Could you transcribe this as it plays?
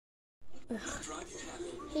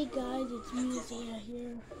Hey guys, it's me, Zia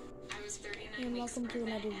here, and welcome to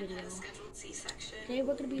another video. Today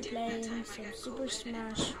we're going to be playing some Super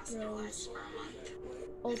Smash Bros.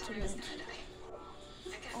 Ultimate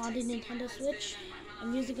on the Nintendo Switch.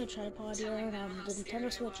 I'm using a tripod here, and the Nintendo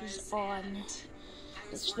Switch is on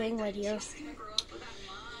this thing right here. So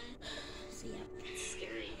yeah,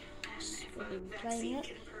 we're going to be playing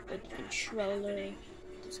it with the controller,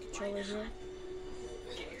 this controller here.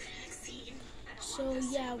 So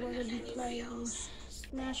yeah, we're gonna be playing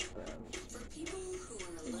Smash Bros.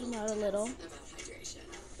 Zoom out a little.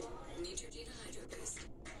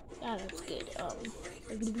 Yeah, that's good.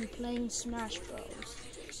 We're gonna be playing Smash Bros.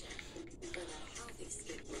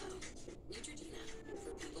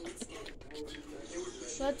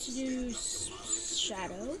 Let's do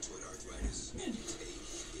Shadow.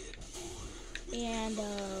 And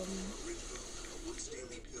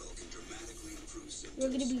we're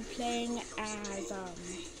gonna be playing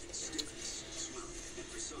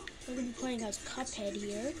as Cuphead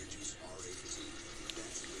here.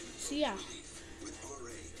 So yeah,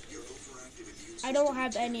 I don't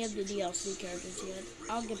have any of the DLC characters yet.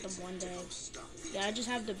 I'll get them one day. Yeah, I just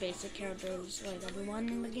have the basic characters like everyone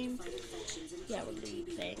in the game. Yeah, we're gonna be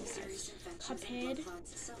playing as Cuphead.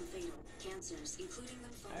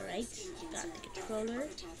 Alright, got the controller.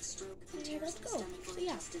 Yeah, let's go. So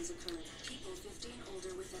yeah.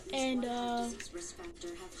 And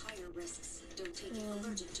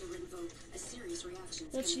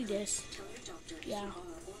let's do this. Yeah.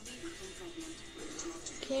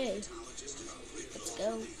 Okay. Let's go.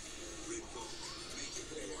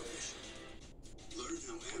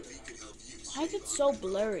 Why is it so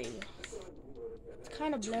blurry? It's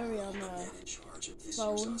kind of blurry on the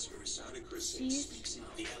phone. See?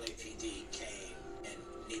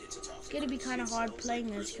 It's gonna be kind of hard playing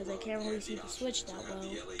this because I can't really see the Switch that well.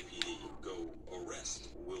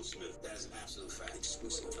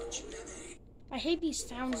 I hate these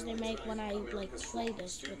sounds they make when I like play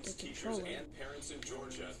this with the controller.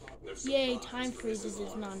 Yay, time freezes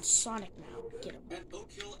is non-Sonic now. Get him. At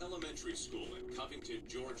Oak Hill Elementary School in Covington,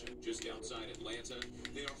 Georgia, just outside Atlanta,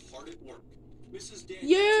 they are hard at work. Mrs. Daniels,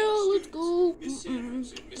 yeah, let's go. Miss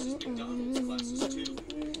Sanders and Mrs. McDonald's classes too.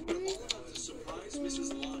 They're all about to surprise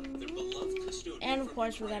Mrs. Lund, their beloved custodian. And of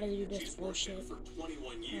course, we gotta do this bullshit. For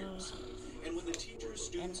 21 years. And when the teachers,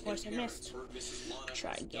 students, and of course I missed.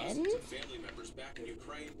 Try again. Family members back in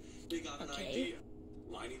Ukraine, they got an idea.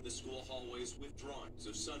 Lining the school hallways with drawings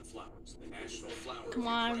of sunflowers, the national flower. Come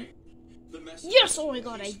on. The yes! Oh my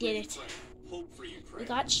god, I did it. Hope for Ukraine. We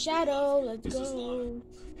got Shadow. Let's go.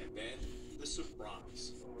 And then the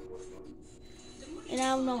surprise. And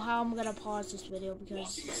I don't know how I'm gonna pause this video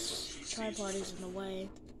because the tripod is in the way.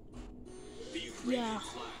 Yeah.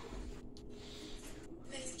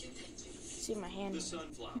 See my hand. The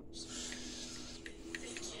sunflowers.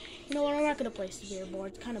 You know what? I'm not gonna play Severe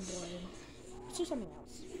Board. It's kind of boring. Let's do something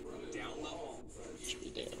else. Down the hall. What should we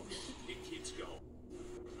do? It keeps going.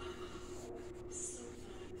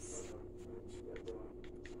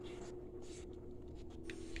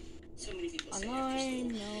 Online?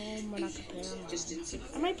 No, we're not gonna play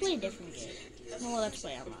online. I might play a different game. No, let's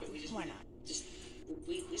play online. Why not?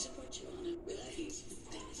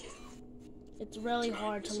 It's really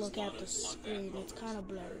hard to look at the screen. It's kind of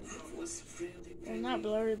blurry. Well, not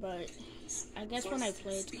blurry, but I guess when I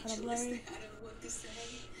play, it's kind of blurry.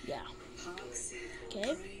 Yeah.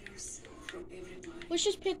 Okay. Let's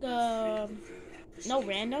just pick no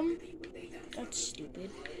random. That's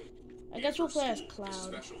stupid. I guess we'll play as Cloud.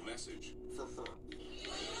 Special message for her.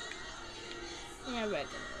 Yeah, regular.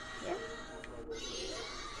 Yeah.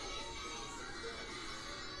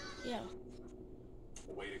 Yeah.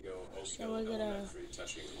 Way to go, So we're gonna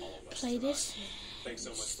play this. Thanks so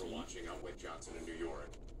much for watching. I'm Wade Johnson in New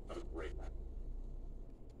York. Have a great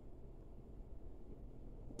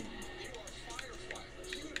night.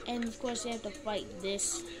 And of course, they have to fight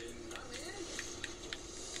this.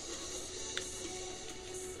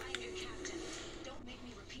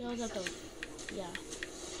 Those have to, yeah.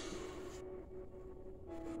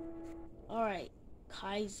 Alright,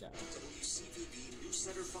 Kaiser.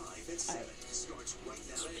 Alright.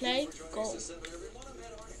 Let's play, go.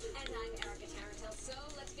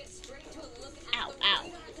 Ow, ow.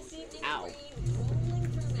 Ow.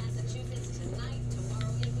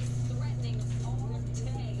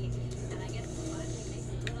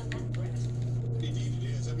 Indeed it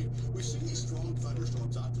is. I mean, we've seen these strong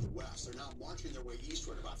thunderstorms out to the west. They're now marching their way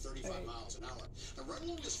eastward about 35 miles an hour. And right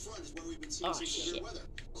along this front is where we've been seeing some severe weather.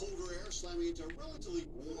 Colder air slamming into relatively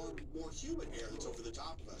warm, more humid air that's over the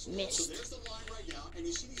top of us. Missed. So there's the line right now, and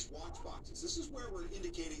you see these watch boxes. This is where we're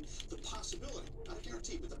indicating the possibility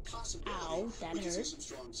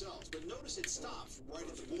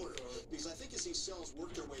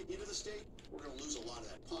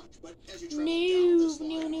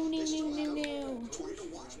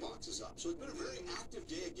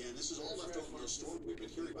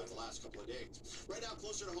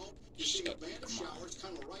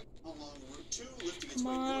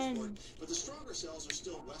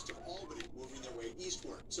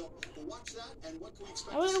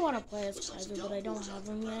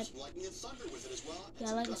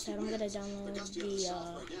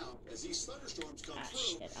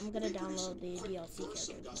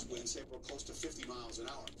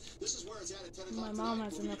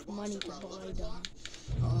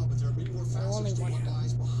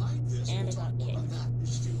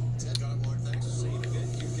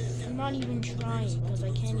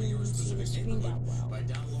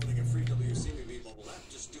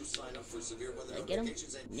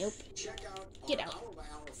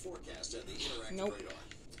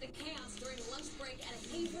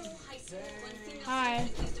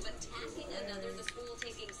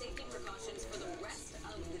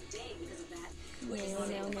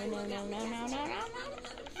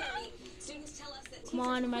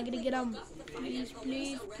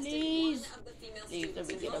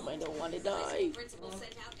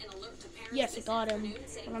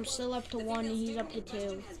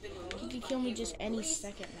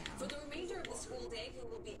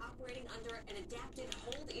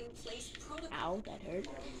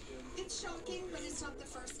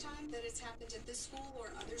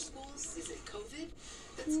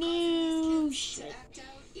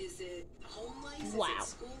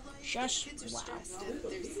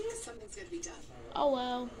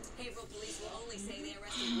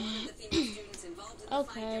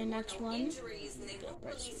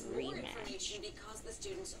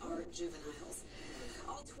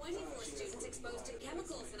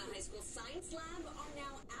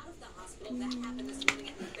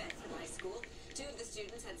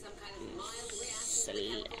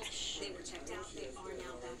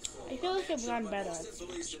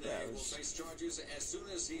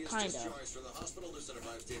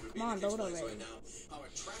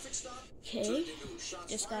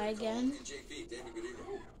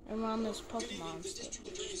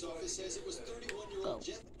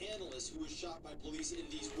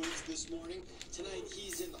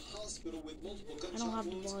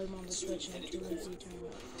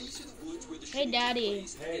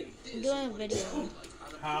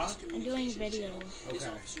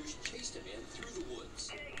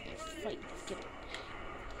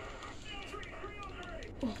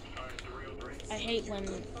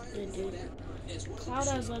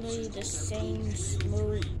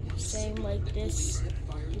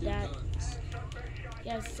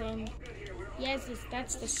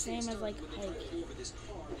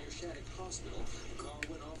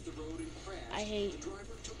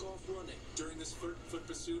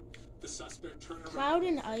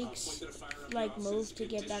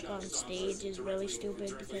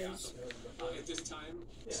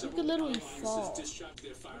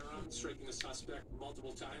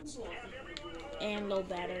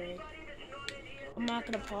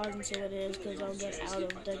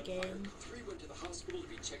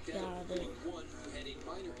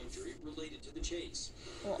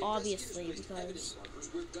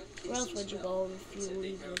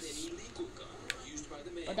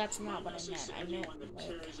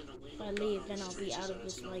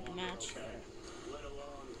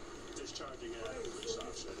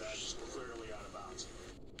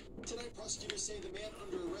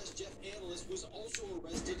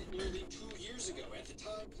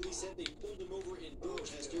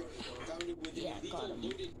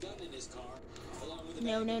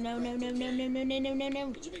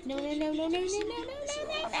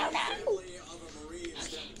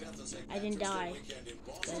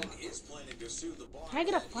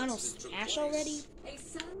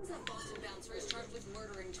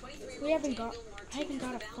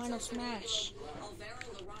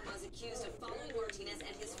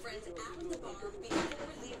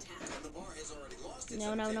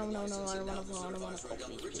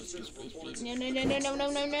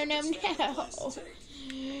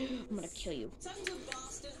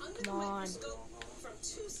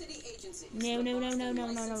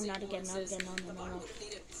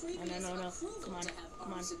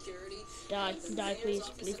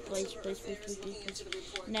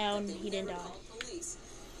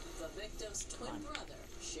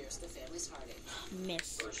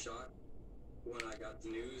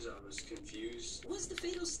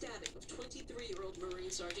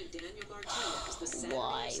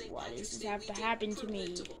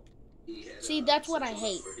See, that's what I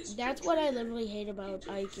hate. That's what I literally hate about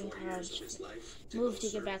Ike and Cloud's move to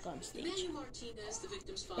get back on stage.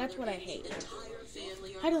 That's what I hate.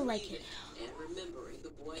 I don't like it.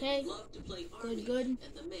 Okay, good.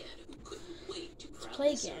 Let's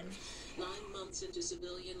play again. 9 months into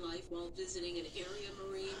civilian life while visiting an area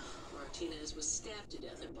Marine, Martinez was stabbed to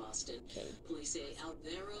death in Boston. Okay. Police say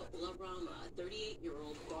Alvaro Larama, a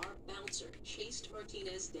 38-year-old bar bouncer, chased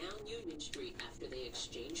Martinez down Union Street after they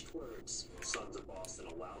exchanged words. Sons of Boston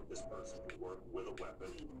allowed this person to work with a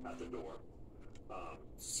weapon at the door.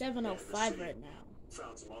 7:05 right now.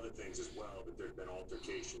 Found some other things as well, but there've been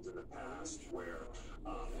altercations in the past where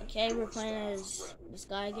okay, we're playing as this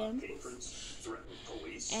guy again.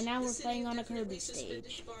 And now we're playing on a Kirby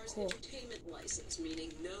stage. Cool. Entertainment license,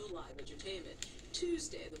 meaning no live entertainment.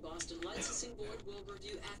 Tuesday, the Boston Licensing Board will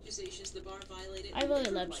review accusations the bar violated. I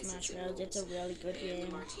really love Smash Bros. It's a really good game.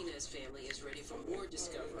 The Martinez family is ready for more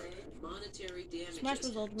discovery. Monetary damages. Smash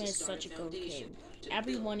Bros. Ultimate is such a good game.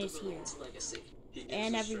 Everyone is here.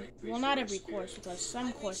 And not every course, because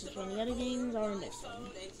some courses from the other games are missing.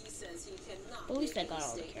 But at least I got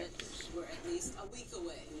all the characters. We're at least a week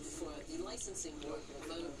away before the licensing board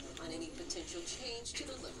will vote on any potential change to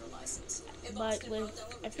the liquor license. But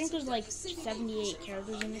I think there's like 78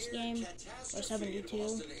 characters in this game, or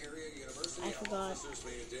 72. I forgot.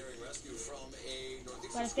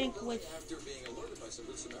 But I think with,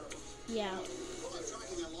 yeah.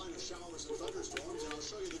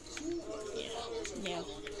 Yeah.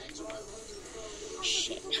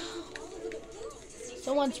 Shit.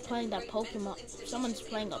 Someone's playing that Pokemon. Someone's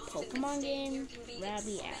playing a Pokemon game.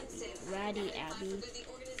 Ratty Abby.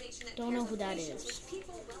 Don't know who that is.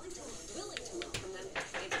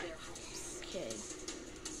 Okay.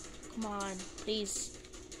 Come on, please.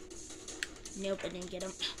 Nope, I didn't get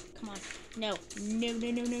him. Come on. No.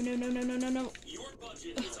 No.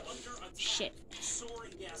 Shit.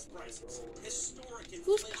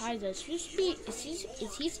 Who's Kaiser? Is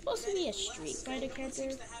he supposed to be a Street Fighter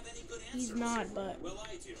character? He's not, but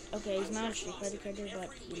okay, he's not a Street Fighter character, but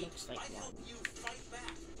he looks like one.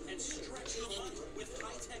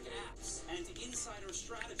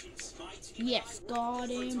 Yes, got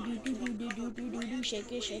him.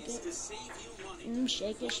 Do.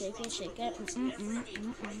 Shake it. Shake it, shake it.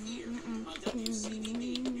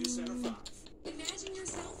 Imagine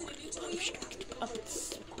yourself in a new Toyota.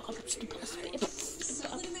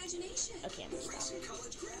 Solid imagination. Okay, I'm Recent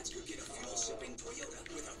college grads could get a fuel shipping Toyota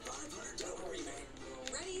with a $500 rebate.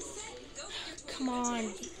 Ready, set, go for your Toyota. come on.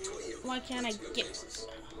 Why can't I get...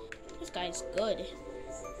 This guy's good.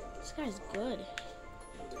 This guy's good.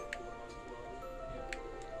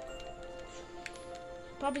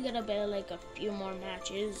 Probably gonna be like a few more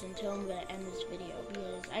matches until I'm gonna end this video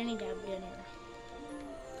because I need to have dinner.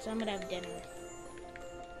 So I'm gonna have dinner.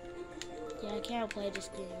 Yeah, I can't play this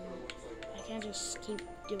game. I can't just keep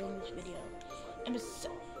doing this video.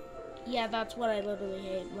 Yeah, that's what I literally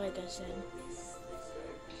hate, like I said.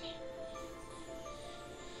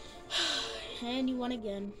 And you won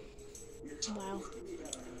again. Wow.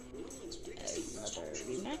 Another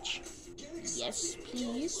rematch. Yes,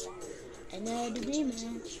 please. Another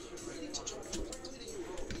rematch.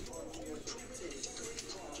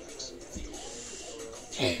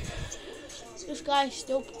 This guy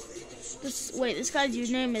still... This guy's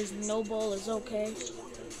username is Noble is okay.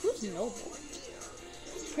 Who's Noble?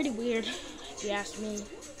 Pretty weird, if you ask me.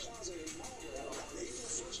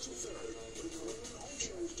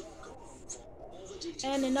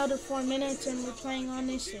 And another 4 minutes and we're playing on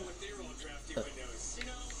this thing.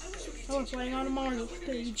 Oh, we're playing on a Mario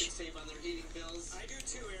stage. I do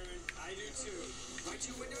too, Aaron. I do too. Buy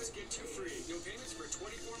 2 windows, get 2 free. No payments for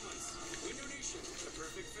 24 months. Window Nation, the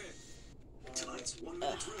perfect fit. Tonight's 1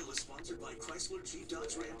 Minute Drill is sponsored by Chrysler Jeep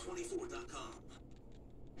Dodge Ram 24.com.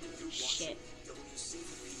 Shit.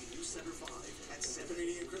 WCVB News Center 5 at 7.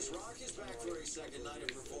 Comedian Chris Rock is back for a second night of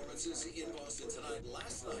performances in Boston tonight.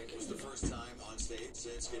 Last night was the first time on stage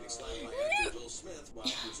since getting slammed by actor Will Smith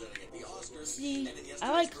while presenting at the Oscars. See, I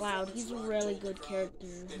like Cloud. He's a really good character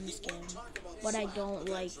in this game. But I don't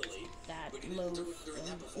like that move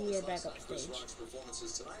when we are back up stage.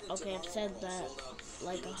 Okay, I've said that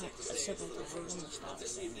like a several times. I'm gonna stop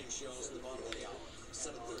saying it.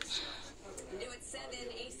 New at 7,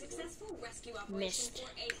 a successful rescue operation Missed. for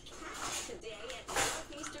a cat today at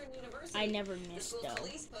Northeastern University. I never missed though.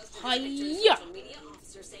 Police posted Hiya! social media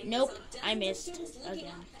officer saying Nope, they saw I dozens of missed students looking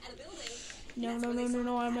again. up at a building. No, That's when they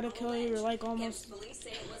saw I'm a gonna cat kill on you. ledge. Like almost. Police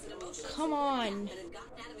say it was an emotional Come on. that had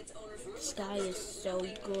gotten out of its owner's room. This guy is so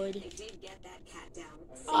good. They did get that cat down.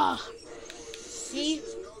 Ah, see?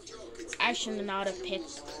 I should not have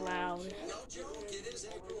picked Cloud.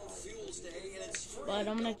 But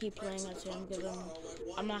I'm gonna keep playing as him because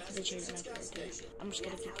I'm not gonna change my character. I'm just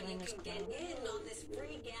gonna keep playing as Cloud.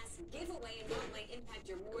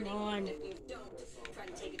 Come on.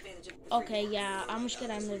 Okay, yeah, I'm just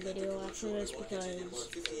gonna end the video after this because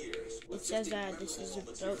it says that this is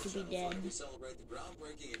about to be dead.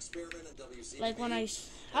 Like when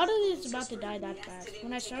how did it's about to die that fast?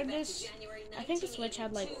 When I started this, I think the Switch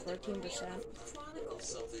had like 14%.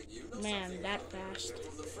 Man, that fast.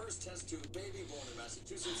 From the first test tube baby born in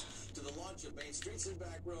Massachusetts to the launch of main streets and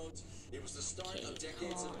back roads, it was the start of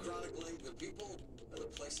decades of chronicling the people and the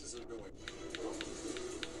places of New England.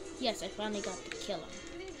 Yes, I finally got to kill him.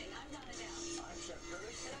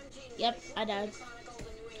 Yep, I died.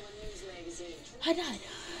 I died.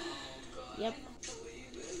 Yep.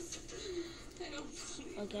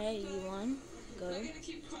 Okay, you won. Good.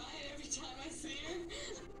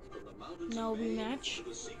 No rematch.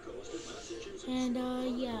 And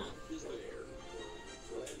yeah.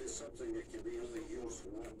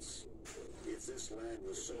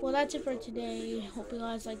 Well, that's it for today. Hope you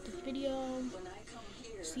guys liked the video.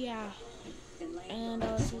 So yeah. And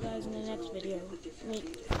I'll see you guys in the next video.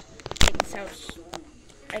 Wait, this house.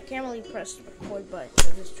 I can't really press the record button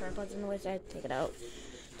because this tripod's in the way, so I have to take it out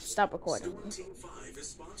to stop recording.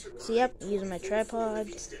 So yep, using my tripod.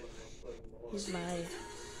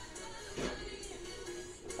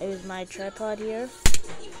 I use my tripod here.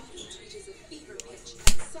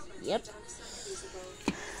 Yep.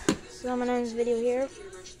 So I'm gonna end this video here.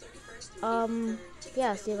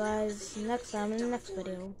 Yeah, see you guys next time in the next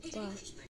video. Bye.